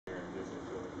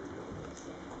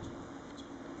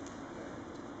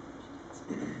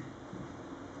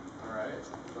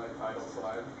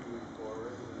slide. Move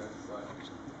forward to the next slide.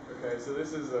 Okay, so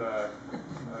this is a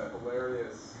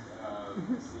hilarious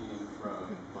scene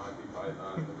from Monty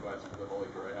Python, The Quest for the Holy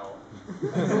Grail.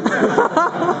 Looks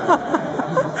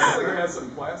like it has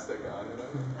some plastic on it.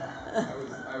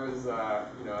 I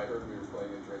heard we were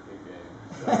playing a drinking game.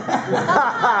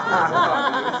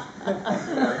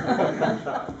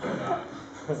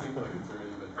 So it seems like it's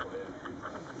already been played.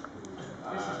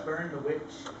 This is Burn the Witch.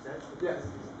 Is that yes,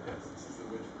 this is the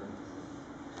witch burn.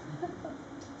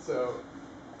 So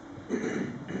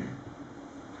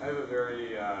I have a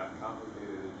very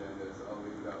complicated agenda, so I'll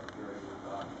leave it up during the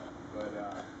talk. But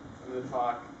I'm going to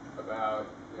talk about,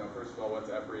 first of all, what's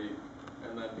EPRI,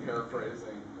 and then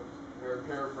paraphrasing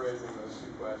those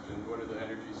two questions. What are the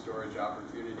energy storage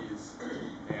opportunities,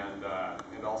 and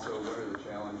also what are the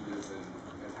challenges, and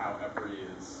how EPRI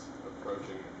is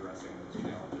approaching addressing those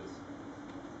challenges.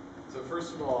 So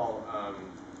first of all,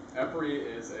 EPRI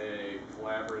is a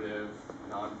collaborative,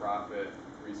 nonprofit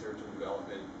research and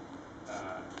development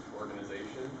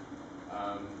organization.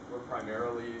 We're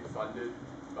primarily funded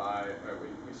by,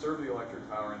 we serve the electric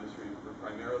power industry. We're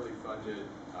primarily funded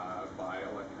by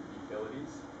electric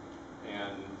utilities,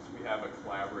 and we have a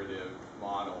collaborative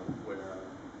model where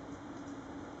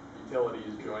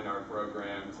utilities join our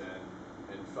programs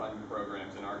and fund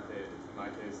programs. In my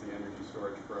case, the energy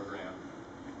storage program,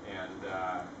 and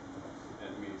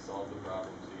we solve the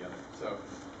problems together. So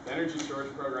the energy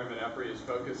storage program at EPRI is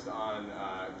focused on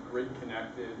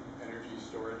grid-connected energy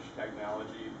storage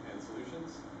technology and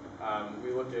solutions.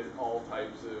 We look at all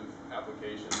types of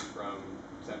applications, from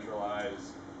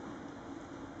centralized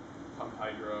pump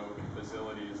hydro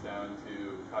facilities down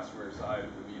to customer side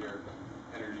of the meter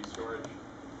energy storage.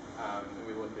 And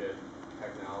we look at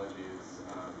technologies,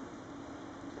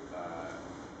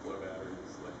 flow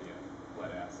batteries, lithium,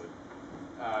 lead acid.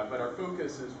 But our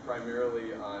focus is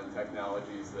primarily on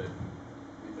technologies that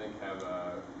we think have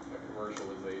a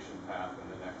commercialization path in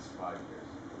the next 5 years.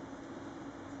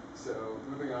 So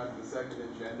moving on to the second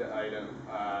agenda item,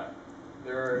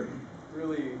 there are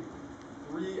really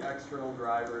 3 external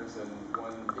drivers and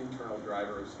 1 internal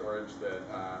driver of storage that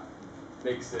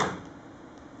makes it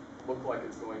look like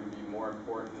it's going to be more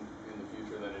important in the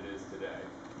future than it is today.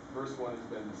 First one has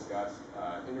been discussed,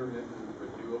 intermittent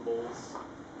renewables.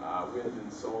 Wind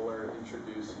and solar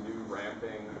introduce new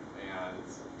ramping and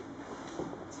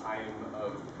time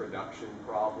of production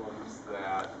problems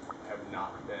that have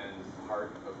not been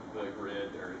part of the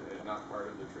grid, or not part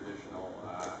of the traditional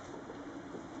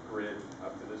grid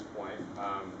up to this point.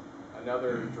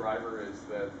 Another driver is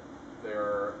that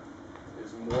there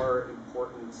is more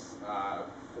importance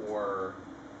for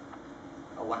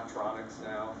electronics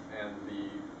now, and the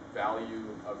value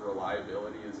of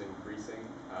reliability is increasing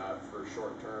for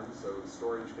short term. So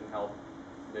storage can help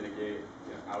mitigate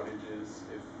outages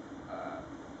if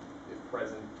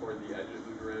present toward the edge of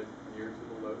the grid, near to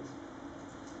the loads.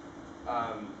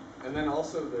 And then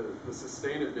also the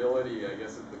sustainability, I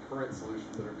guess, of the current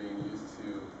solutions that are being used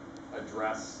to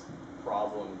address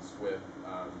problems with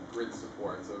grid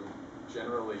support. So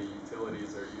generally,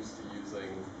 utilities are used to using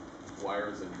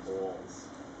wires and poles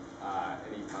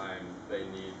anytime they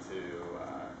need to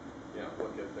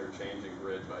look at their changing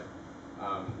grid. But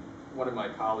one of my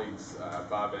colleagues,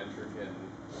 Bob Entrican,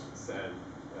 said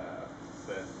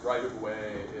that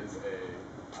right-of-way is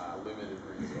a limited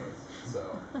resource.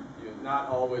 So you're not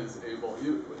always able,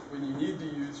 when you need to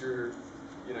use your,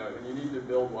 when you need to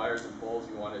build wires and poles,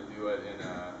 you want to do it in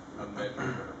a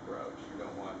measured approach. You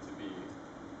don't want to be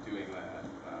doing that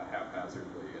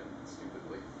haphazardly and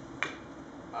stupidly.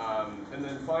 And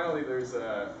then finally, there's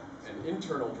an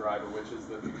internal driver, which is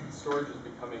that storage is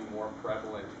becoming more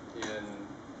prevalent in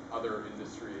other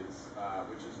industries,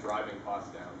 which is driving costs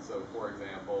down. So for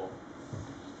example,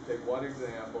 take one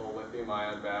example,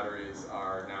 lithium-ion batteries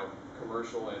are now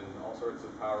commercial in all sorts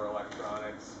of power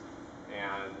electronics,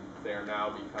 and they are now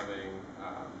becoming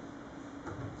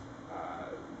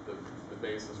the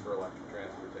basis for electric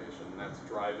transportation. And that's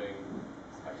driving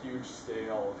a huge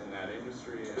scale in that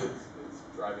industry, and it's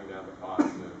driving down the cost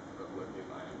of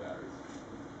lithium-ion batteries.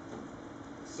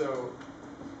 So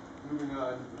moving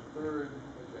on to the third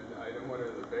agenda item, what are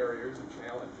the barriers and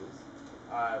challenges?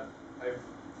 I have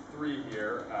 3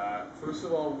 here. First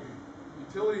of all,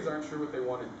 utilities aren't sure what they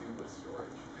want to do with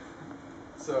storage.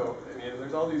 So, I mean,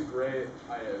 there's all these great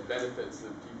benefits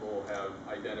that people have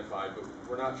identified, but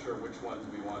we're not sure which ones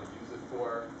we want to use it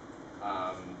for,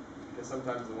 because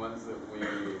sometimes the ones that we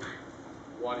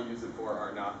want to use it for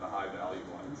are not the high-value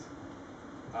ones.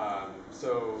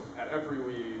 So at EPRI,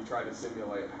 we try to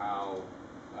simulate how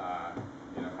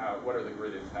you know, what are the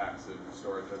grid impacts of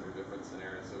storage under different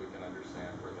scenarios so we can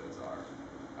understand where those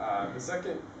are. The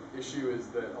second issue is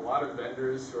that a lot of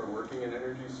vendors who are working in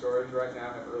energy storage right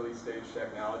now have early stage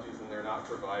technologies and they're not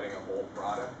providing a whole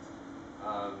product.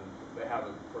 They have,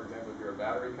 for example, if you're a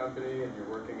battery company and you're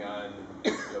working on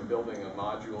building a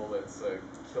module that's a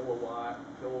kilowatt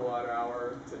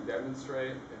hour to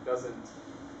demonstrate,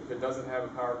 if it doesn't have a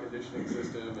power conditioning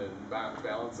system and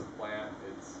balance of plant,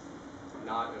 it's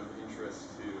not of interest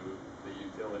to the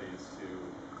utilities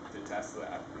to test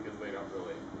that because they don't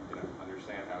really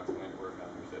understand how it's going to work on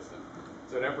their system.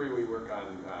 So at EPRI we work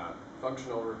on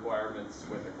functional requirements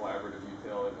with the collaborative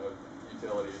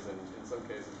utilities, and in some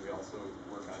cases we also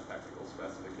work on technical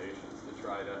specifications to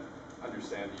try to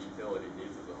understand the utility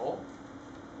needs as a whole.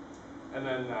 And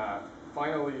then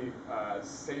finally,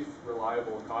 safe,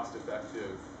 reliable,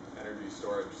 cost-effective energy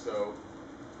storage. So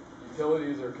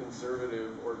utilities are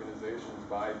conservative organizations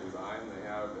by design. They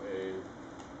have a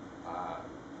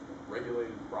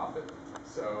regulated profit,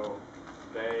 so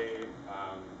they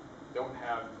don't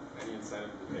have any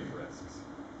incentive to take risks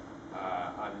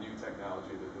on new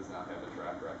technology that does not have a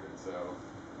track record. So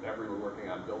we're working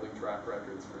on building track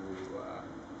records for new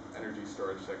energy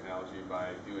storage technology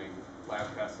by doing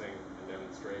lab testing and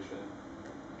demonstration,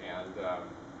 and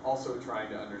also trying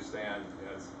to understand,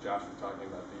 as Josh was talking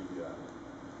about,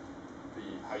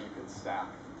 how you can stack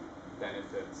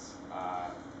benefits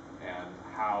and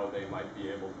how they might be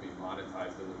able to be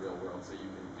monetized in the real world, so you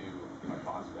can do a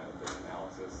cost-benefit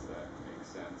analysis that makes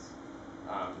sense.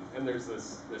 And there's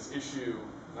this issue,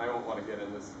 and I won't want to get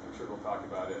into this, I'm sure we'll talk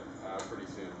about it pretty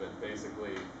soon, but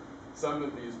basically some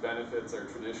of these benefits are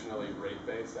traditionally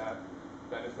rate-based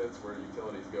benefits where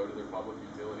utilities go to their public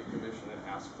utility commission and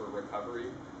ask for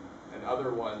recovery, and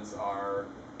other ones are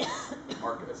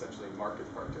essentially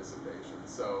market participation.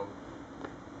 So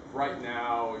right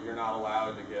now you're not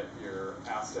allowed to get your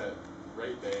asset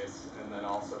rate base and then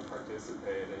also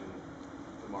participate in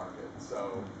the market.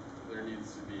 So there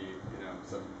needs to be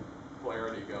some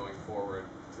clarity going forward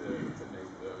to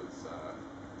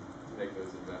make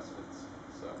those investments.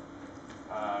 So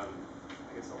I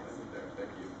guess I'll end it there.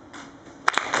 Thank you.